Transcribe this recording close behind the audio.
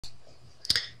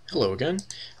Hello again.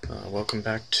 Welcome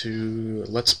back to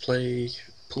Let's Play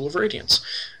Pool of Radiance.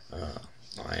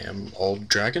 I am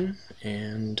AuldDragon,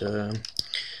 and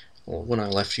well, when I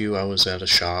left you, I was at a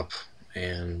shop,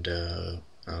 and I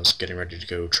was getting ready to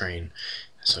go train.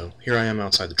 So here I am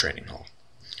outside the training hall.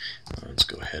 Let's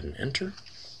go ahead and enter.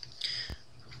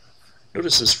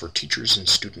 Notices for teachers and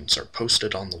students are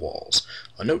posted on the walls.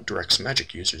 A note directs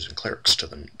magic users and clerics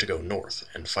to go north,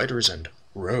 and fighters and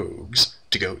rogues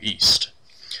to go east.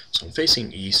 So I'm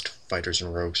facing east, fighters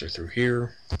and rogues are through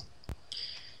here,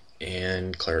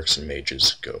 and clerics and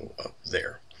mages go up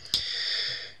there.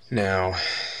 Now,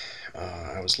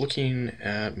 I was looking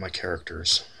at my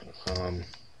characters.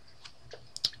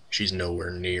 She's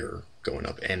nowhere near going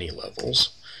up any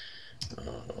levels.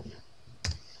 Of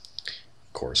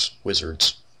course,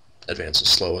 wizards advances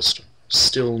slowest,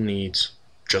 still needs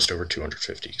just over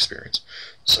 250 experience,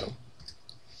 so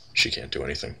she can't do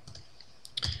anything.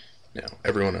 Now,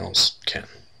 everyone else can.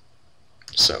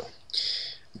 So,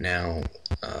 now,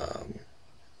 a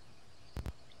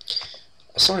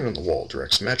sign on the wall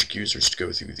directs magic users to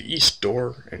go through the east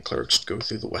door, and clerics to go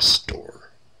through the west door.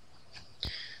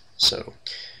 So,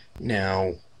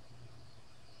 now,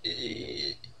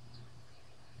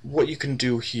 what you can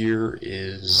do here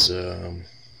is,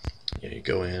 you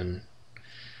go in,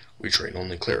 we train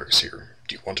only clerics here.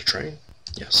 Do you want to train?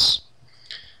 Yes.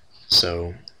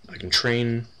 So, I can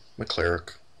train my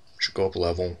cleric, should go up a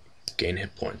level, gain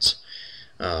hit points.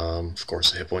 Of course,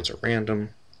 the hit points are random.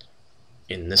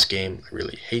 In this game, I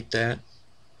really hate that,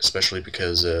 especially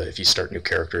because if you start new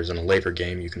characters in a later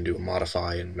game, you can do a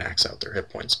modify and max out their hit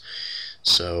points.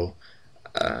 So,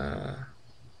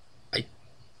 I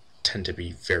tend to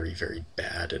be very, very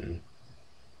bad and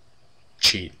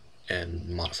cheat and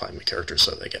modify my characters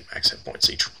so they get max hit points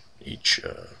each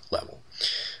level.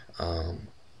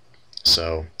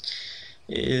 So,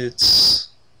 it's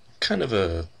kind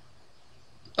of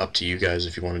up to you guys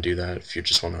if you want to do that, if you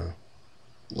just want to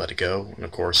let it go. And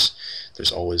of course,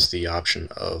 there's always the option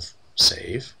of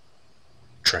save,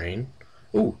 train.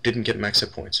 Ooh, didn't get max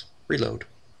hit points. Reload.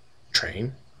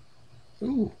 Train.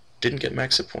 Ooh, didn't get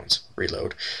max hit points.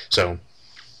 Reload. So,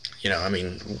 I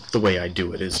mean, the way I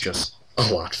do it is just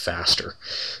a lot faster.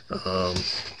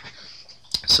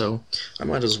 So, I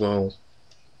might as well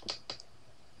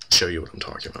show you what I'm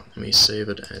talking about. Let me save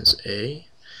it as A.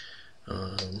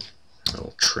 I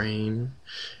will train.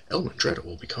 Elmandretta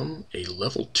will become a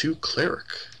level 2 cleric.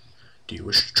 Do you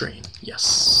wish to train?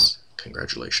 Yes.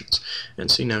 Congratulations. And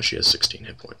see, now she has 16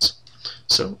 hit points.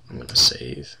 So I'm going to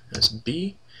save as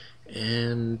B,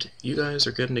 and you guys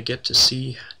are going to get to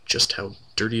see just how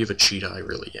dirty of a cheat I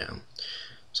really am.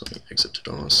 So let me exit to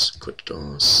DOS, quit to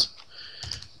DOS.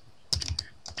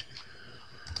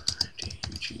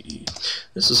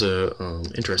 This is a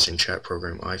interesting chat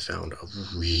program I found a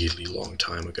really long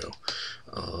time ago.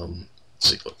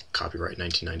 See, look, copyright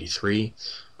 1993.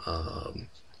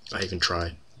 I even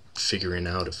tried figuring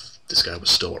out if this guy was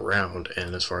still around,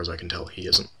 and as far as I can tell, he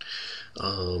isn't.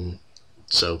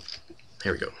 So,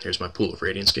 here we go. Here's my Pool of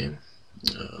Radiance game.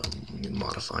 Let me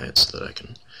modify it so that I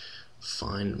can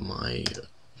find my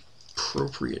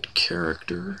appropriate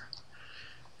character.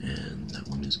 And that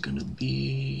one is going to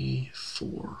be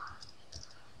 4.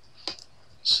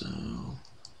 So,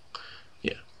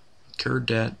 yeah,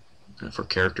 character for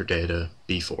character data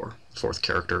B4, 4th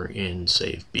character in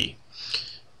save B.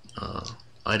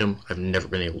 Item, I've never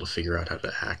been able to figure out how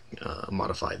to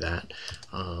modify that,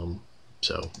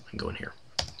 so I can go in here.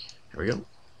 There we go.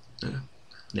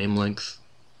 Name length,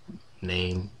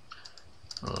 name.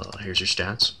 Here's your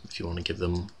stats if you want to give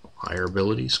them higher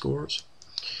ability scores.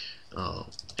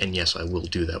 And yes, I will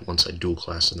do that once I dual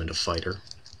class them into fighter.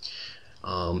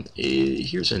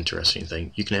 Here's an interesting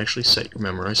thing. You can actually set your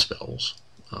memorized spells.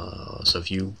 So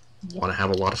if you want to have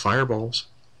a lot of fireballs,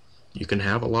 you can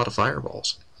have a lot of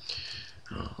fireballs.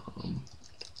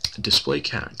 Display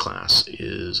cat class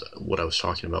is what I was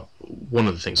talking about. One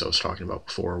of the things I was talking about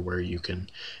before, where you can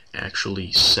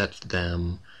actually set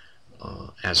them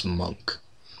as monk.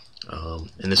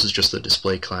 And this is just the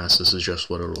display class. This is just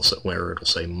what it'll say, where it'll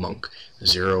say monk.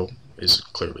 0 is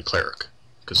clearly cleric,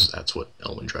 because that's what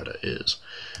Elmandretta is.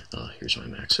 Here's my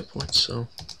max hit points, so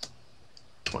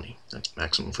 20. That's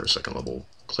maximum for a 2nd level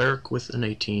cleric with an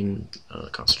 18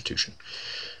 constitution.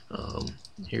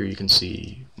 Here you can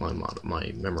see my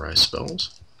memorized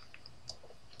spells.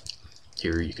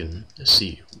 Here you can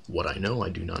see what I know. I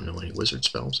do not know any wizard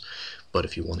spells, but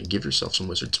if you want to give yourself some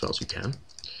wizard spells, you can.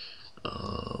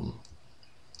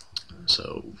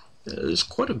 So there's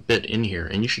quite a bit in here,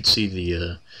 and you should see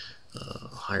the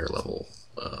higher level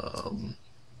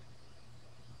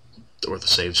or the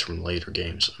saves from later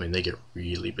games. I mean, they get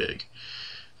really big.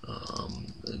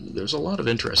 There's a lot of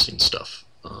interesting stuff.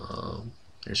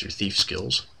 There's your thief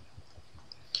skills.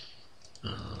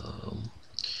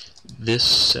 This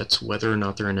sets whether or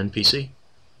not they're an NPC.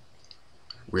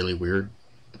 Really weird.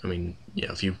 I mean,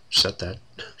 yeah, if you set that,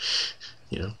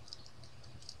 you know.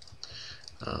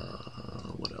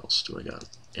 What else do I got?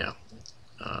 Yeah.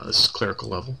 This is clerical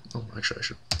level. Oh, actually, I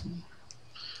should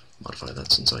modify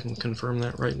that since I can confirm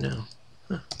that right now.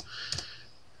 Huh.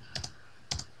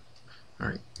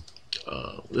 Alright.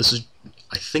 This is,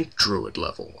 I think, druid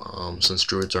level. Since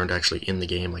druids aren't actually in the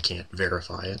game, I can't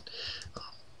verify it.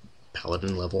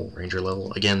 Paladin level, ranger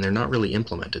level. Again, they're not really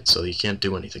implemented, so you can't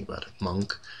do anything about it.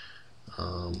 Monk,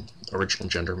 original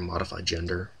gender, modified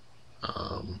gender.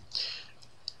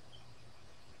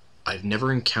 I've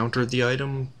never encountered the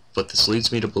item, but this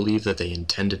leads me to believe that they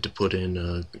intended to put in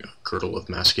a girdle of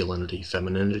masculinity,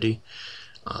 femininity.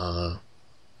 Like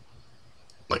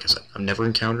I said, I've never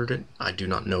encountered it. I do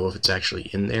not know if it's actually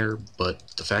in there, but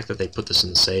the fact that they put this in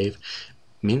the save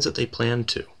means that they plan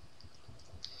to.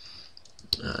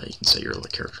 You can set your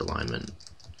character alignment.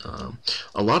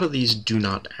 A lot of these do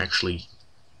not actually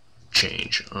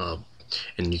change,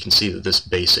 and you can see that this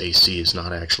base AC is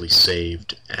not actually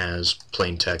saved as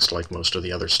plain text like most of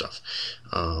the other stuff.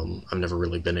 I've never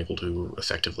really been able to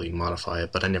effectively modify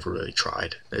it, but I never really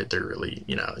tried. They're really,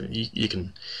 you know, you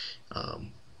can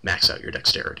max out your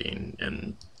dexterity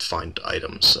and find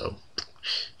items, so,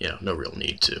 you know, no real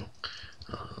need to.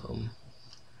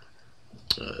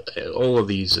 All of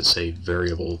these that say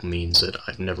variable means that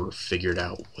I've never figured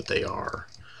out what they are.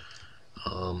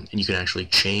 And you can actually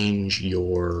change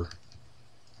your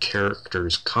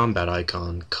character's combat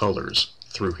icon colors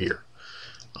through here.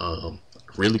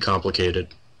 Really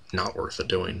complicated, not worth it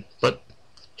doing, but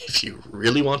if you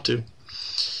really want to.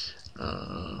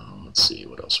 Let's see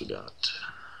what else we got.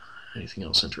 Anything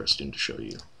else interesting to show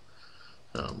you?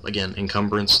 Again,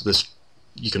 encumbrance, this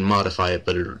you can modify it,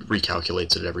 but it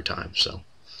recalculates it every time. So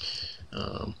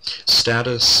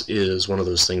status is one of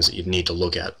those things that you need to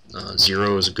look at.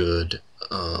 0 is good,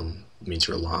 means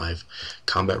you're alive.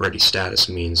 Combat ready status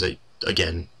means that,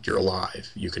 again, you're alive.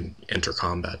 You can enter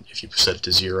combat. If you set it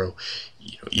to 0,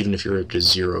 you know, even if you're at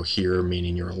 0 here,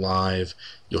 meaning you're alive,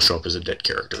 you'll show up as a dead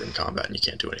character in combat and you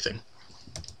can't do anything.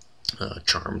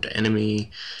 Charmed enemy.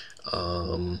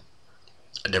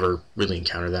 I never really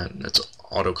encountered that. That's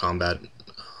auto combat.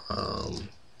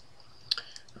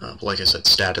 But like I said,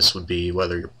 status would be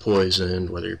whether you're poisoned,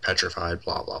 whether you're petrified,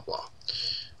 blah blah blah.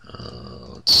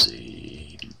 Let's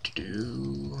see.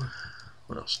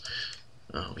 What else?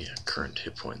 Oh yeah, current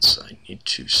hit points. I need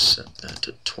to set that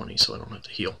to 20 so I don't have to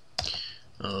heal.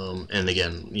 And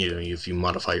again, you know, if you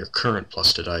modify your current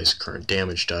plus to dice, current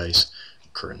damage dice,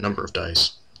 current number of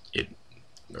dice, it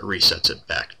resets it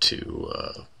back to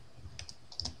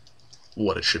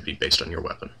what it should be based on your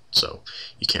weapon. So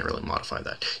you can't really modify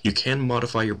that. You can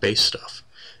modify your base stuff,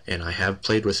 and I have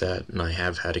played with that, and I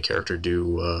have had a character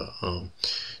do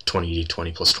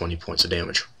 20d20 plus 20 points of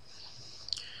damage.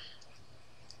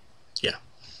 Yeah.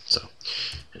 So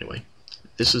anyway,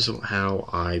 this is how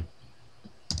I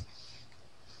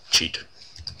cheat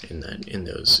in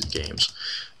those games.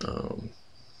 So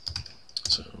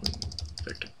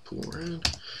back to pool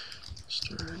around.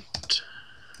 Start.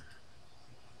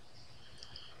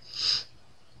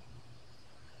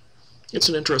 It's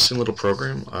an interesting little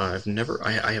program. I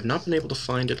have not been able to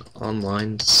find it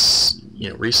online, you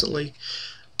know, recently,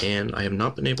 and I have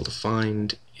not been able to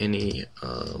find any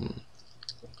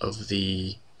of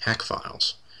the hack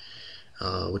files,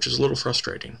 which is a little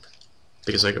frustrating,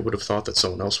 because I would have thought that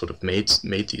someone else would have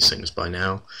made these things by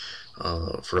now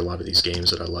for a lot of these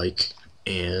games that I like,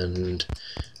 and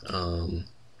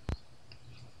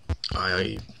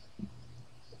I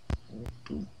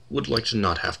would like to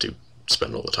not have to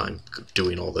spend all the time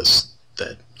doing all this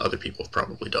that other people have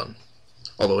probably done,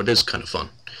 although it is kind of fun.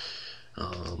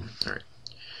 Alright,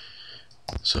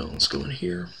 so let's go in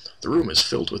here. The room is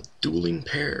filled with dueling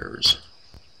pairs.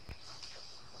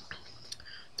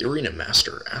 The arena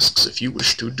master asks if you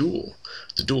wish to duel.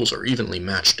 The duels are evenly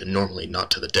matched and normally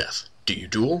not to the death. Do you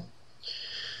duel?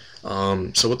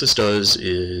 So what this does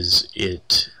is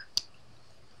it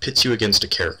pits you against a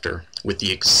character with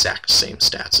the exact same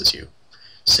stats as you.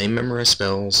 Same memorized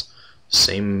spells,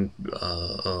 same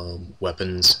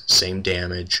weapons, same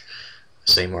damage,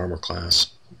 same armor class,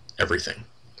 everything.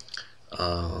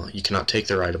 You cannot take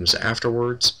their items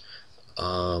afterwards,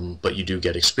 but you do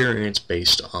get experience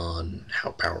based on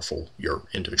how powerful your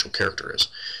individual character is.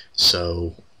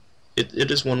 So it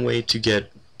is one way to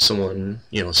get someone,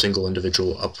 you know, a single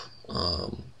individual up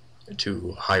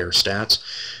to higher stats,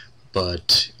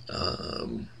 but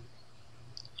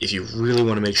if you really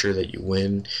want to make sure that you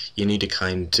win, you need to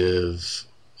kind of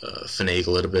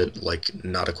finagle it a bit, like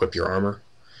not equip your armor.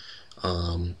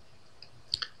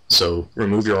 So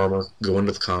remove your armor, go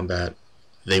into the combat.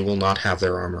 They will not have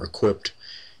their armor equipped.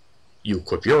 You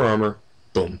equip your armor,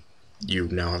 boom, you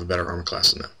now have a better armor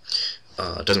class than them.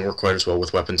 It doesn't work quite as well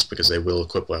with weapons because they will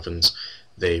equip weapons.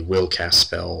 They will cast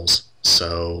spells.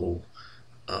 So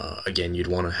again, you'd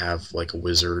want to have like a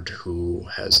wizard who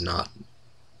has not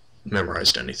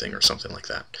memorized anything or something like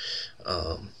that.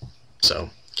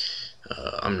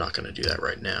 I'm not going to do that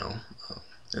right now.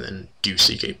 And then do you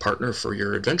seek a partner for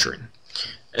your adventuring?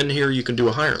 And here you can do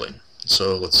a hireling.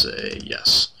 So let's say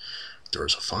yes. There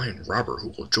is a fine robber who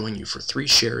will join you for 3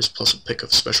 shares plus a pick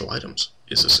of special items.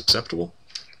 Is this acceptable?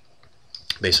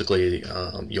 Basically,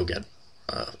 you'll get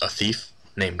a thief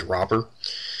named Robber.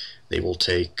 They will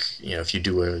take, if you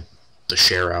do the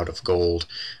share out of gold,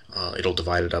 it'll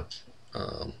divide it up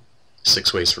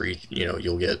 6 ways for each.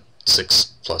 You'll get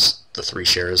 6 plus the 3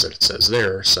 shares that it says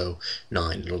there, so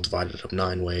 9. It'll divide it up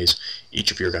 9 ways.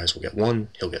 Each of your guys will get 1,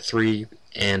 he'll get 3,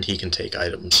 and he can take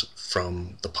items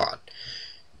from the pot.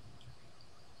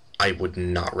 I would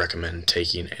not recommend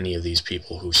taking any of these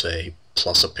people who say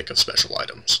plus a pick of special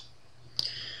items.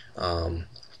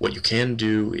 What you can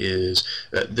do is,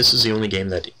 this is the only game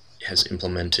that has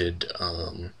implemented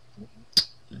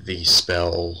the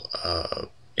spell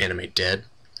Animate Dead.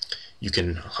 You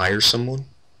can hire someone,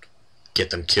 get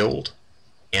them killed,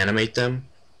 animate them,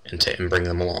 and bring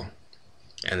them along.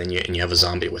 And then you have a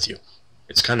zombie with you.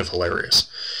 It's kind of hilarious.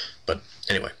 But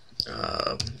anyway,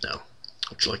 no.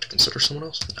 Would you like to consider someone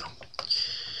else? No.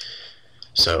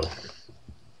 So,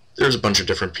 there's a bunch of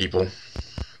different people.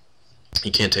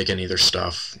 You can't take any of their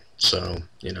stuff, so,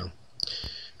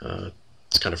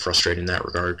 it's kind of frustrating in that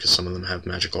regard, because some of them have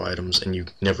magical items, and you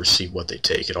never see what they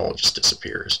take. It all just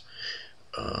disappears.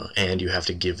 And you have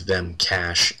to give them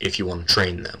cash if you want to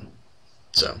train them.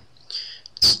 So,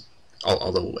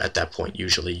 although at that point,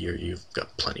 usually you've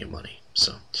got plenty of money.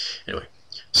 So, anyway,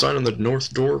 sign on the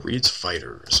north door reads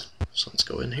fighters. So let's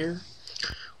go in here.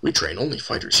 We train only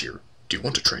fighters here. Do you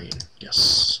want to train?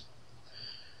 Yes.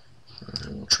 I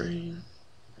will train.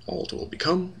 Ald will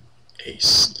become a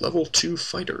level 2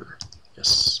 fighter.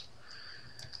 Yes.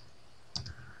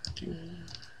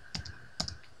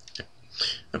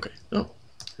 Okay. Oh,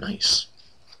 nice.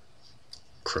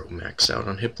 Crow maxed out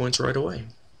on hit points right away.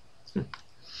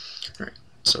 Alright,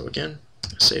 so again,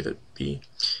 save it, B,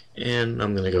 and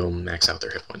I'm going to go max out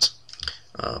their hit points.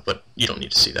 But you don't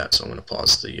need to see that, so I'm going to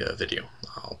pause the video.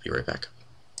 I'll be right back.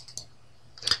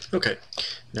 Okay,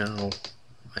 now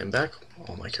I'm back.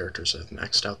 All my characters have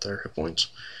maxed out their hit points,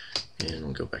 and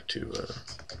we'll go back to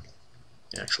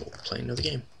the actual playing of the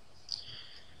game.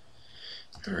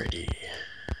 Alrighty.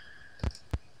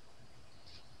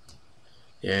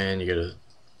 And you get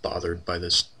bothered by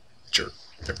this jerk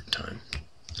every time.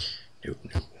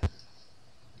 No.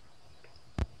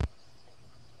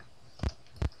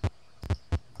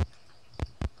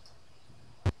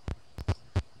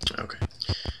 Okay,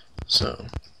 so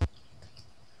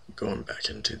going back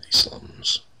into the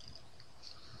slums,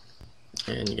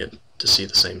 and you get to see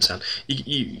the same sound.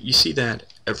 You see that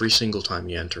every single time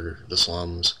you enter the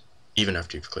slums, even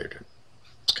after you've cleared it.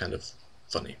 It's kind of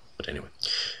funny, but anyway.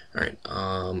 Alright,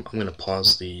 I'm going to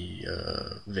pause the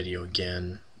video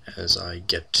again as I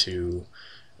get to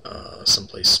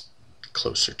someplace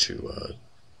closer to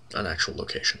an actual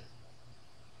location.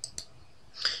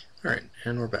 Alright,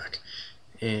 and we're back.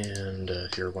 And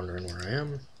if you're wondering where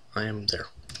I am there.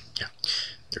 Yeah,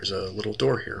 there's a little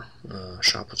door here, a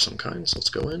shop of some kind, so let's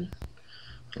go in.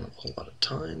 I don't have a whole lot of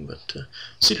time, but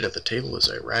seated at the table is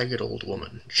a ragged old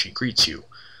woman. She greets you.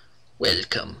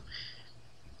 Welcome.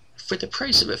 For the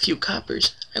price of a few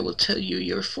coppers, I will tell you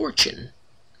your fortune.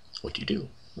 What do you do?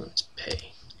 Well, let's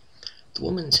pay. The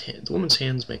woman's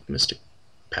hands make mystic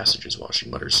passages while she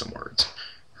mutters some words.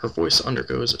 Her voice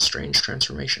undergoes a strange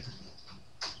transformation.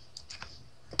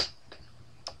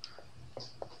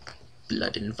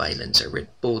 Blood and violence are writ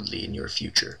boldly in your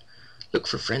future. Look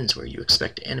for friends where you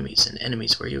expect enemies, and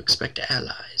enemies where you expect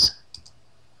allies.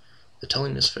 The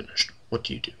telling is finished. What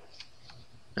do you do?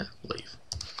 Leave.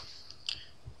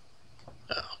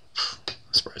 A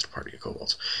surprised party of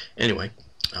kobolds. Anyway,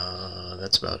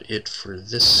 that's about it for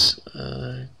this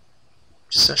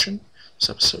session, this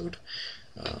episode.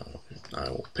 I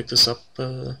will pick this up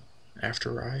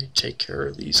after I take care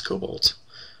of these kobolds.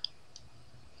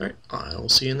 Alright, I'll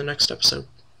see you in the next episode.